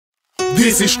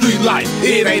This is street life,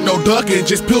 it ain't no ducking,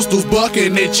 just pistols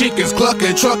bucking and chickens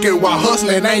clucking, trucking while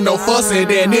hustling, ain't no fussing.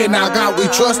 And in our God we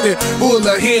trusted, full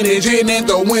of hidden gin in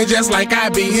the wind, just like I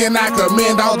be in. I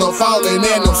commend all the fallen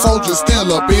and them soldiers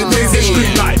still up in this. This is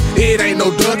street life, it ain't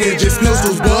no ducking, just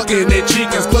pistols bucking and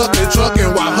chickens clucking,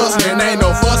 trucking while hustling, ain't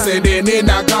no fussing. And in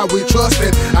our God we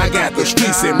trusted. I got the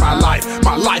streets in my life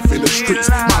in the streets,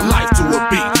 my life to a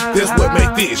beat. That's what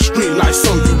make this street life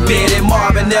so unique. Daddy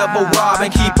Marvin never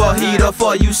robbing, keep a heater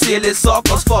for you silly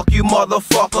suckers. Fuck you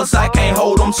motherfuckers, I can't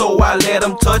hold them, so I let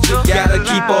them touch it. Gotta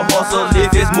keep a hustle,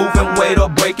 if it's moving weight or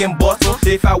breaking bustle.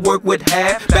 If I work with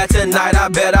half, back tonight I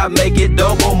bet I make it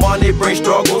double. Money brings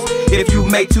struggles, if you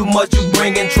make too much you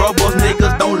bring in troubles.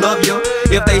 Niggas don't love you,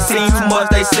 if they seem too much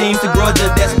they seem to grudge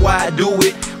it. That's why I do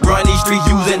it, run these streets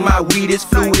using my weed, it's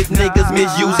fluid. Niggas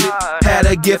misuse it, had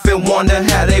a gift and wonder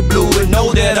how they blew it.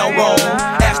 Know that I'm wrong,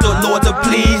 ask the Lord to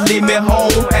please leave me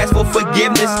home. Ask for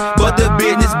forgiveness, but the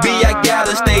business be I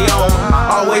gotta stay on.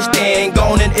 Always staying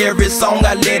gone in every song,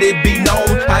 I let it be known.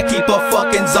 I keep a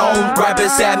fucking zone right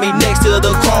beside me next to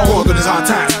the chrome. Going through this hard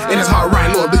time, and it's hard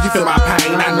right, Lord, do you feel my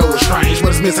pain? I know it's strange,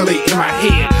 but it's mentally in my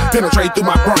head, penetrate through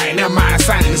my brain. Now my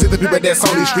sign, is it the people that's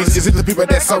on these streets? Is it the people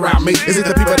that surround me? Is it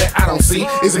the people that I don't see?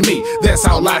 Is it me? That's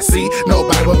all I see,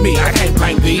 nobody but me. I can't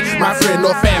blame thee, my friend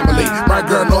nor family, my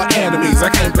girl nor enemies. I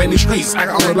can't blame these streets, I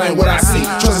can only blame what I see.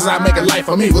 Choices I make a life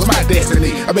for me, what's my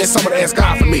destiny? I bet someone ask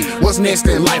God for me, what's next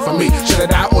in life for me? Should I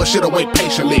die or should I wait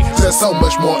patiently? There's so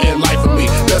much more in life for me,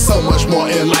 there's so much more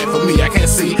in life for me. I can't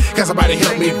see, can somebody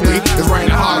help me please? It's raining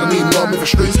hard on me, no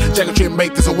Memphis streets. Jack and Trip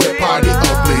make this a wet party.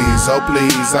 Oh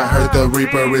please, I heard the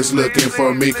Reaper is looking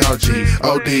for me. Call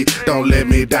G.O.D. Don't let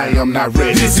me die, I'm not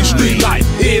ready. This is street life,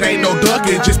 it ain't no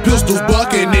ducking, just pistols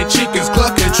bucking and chickens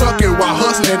clucking, trucking while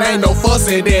hustling, ain't no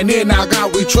fussing. And in our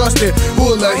God we trusted,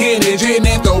 full of hidden gin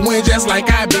in the wind, just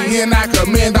like I be in. I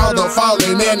commend all the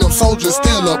fallen and them soldiers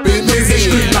still up in this. This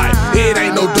is street life, it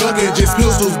ain't no ducking, just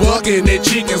pistols bucking and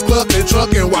chickens clucking,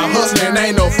 trucking while hustling,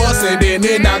 ain't no fussing. And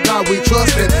in our God we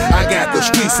trusted. I got the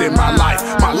streets in my life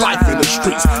in the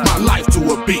streets, my life to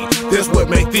a beat. That's what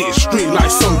make this street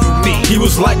life so unique. He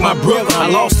was like my brother, I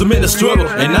lost him in the struggle,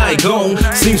 and I ain't gone.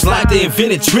 Seems like they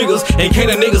invented triggers, and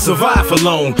can't a nigga survive for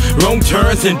long. Wrong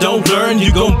turns and don't learn,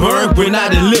 you gon' burn when I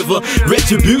deliver.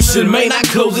 Retribution, man, I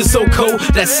close it so cold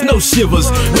that snow shivers.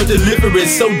 But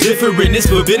delivery's so different, it's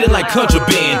forbidden like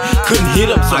contraband. Couldn't hit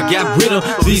them, so I got rid of.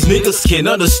 These niggas can't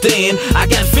understand. I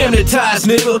got family ties,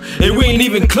 nigga, and we ain't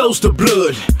even close to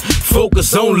blood.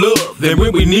 Focus on love, and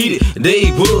when we need it,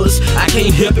 they was. I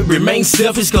can't help it, remain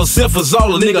selfish, cause self was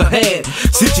all a nigga had.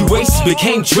 Situations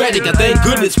became tragic, I thank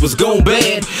goodness was gone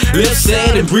bad. Left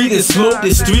sad and breathing smoke,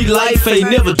 this street life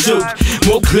ain't never joked.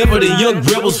 More clever than young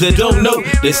rebels that don't know,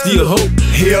 they still hope.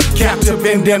 Held captive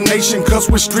in damnation,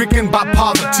 cause we're stricken by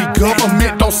poverty.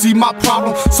 Government don't see my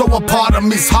problem, so a part of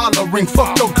me's hollering.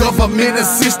 Fuck your government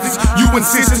assistance, you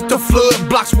insisted to flood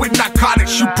blocks with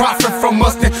narcotics. You profit from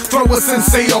us, then throw us in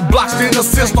cell blocks in the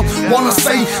system. Wanna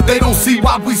say they don't see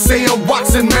why we sell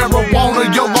rocks and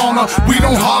marijuana. Your honor, we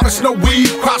don't harvest no weed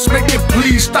crops. Make it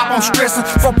please stop, I'm stressing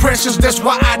for precious. That's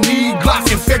why I need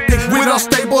Glocks infected with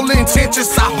unstable intentions.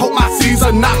 I hope my seeds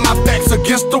are not my back's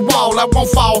against the wall. I won't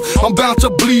fall, I'm bound to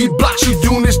bleed. Blocks you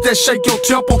units that shake your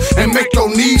temple and make your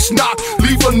knees knock.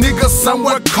 Leave a nigga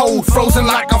somewhere cold, frozen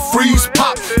like a freeze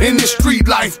pop. In this street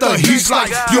life, the heat's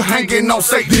like you're hanging on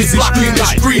Satan's block in the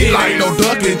street life. Ain't no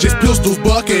ducking, just pistols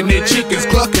bucking and chickens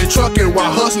clucking, trucking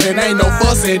while hustling, ain't no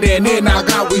fussing. And in our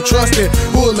God we trusted,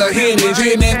 full of hidden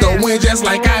gin in the wind, just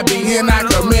like I be in. I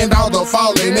commend all the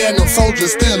fallen and them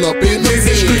soldiers still up in this. This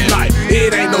is street life,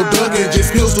 it ain't no ducking,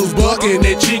 just pistols bucking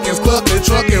and chickens clucking,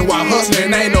 trucking while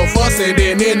hustling, ain't no fussing.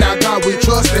 And in our God we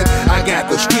trusted. I got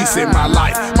the streets in my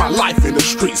life in the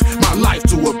streets, my life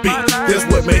to a beat. That's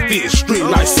what make this street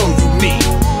life so unique.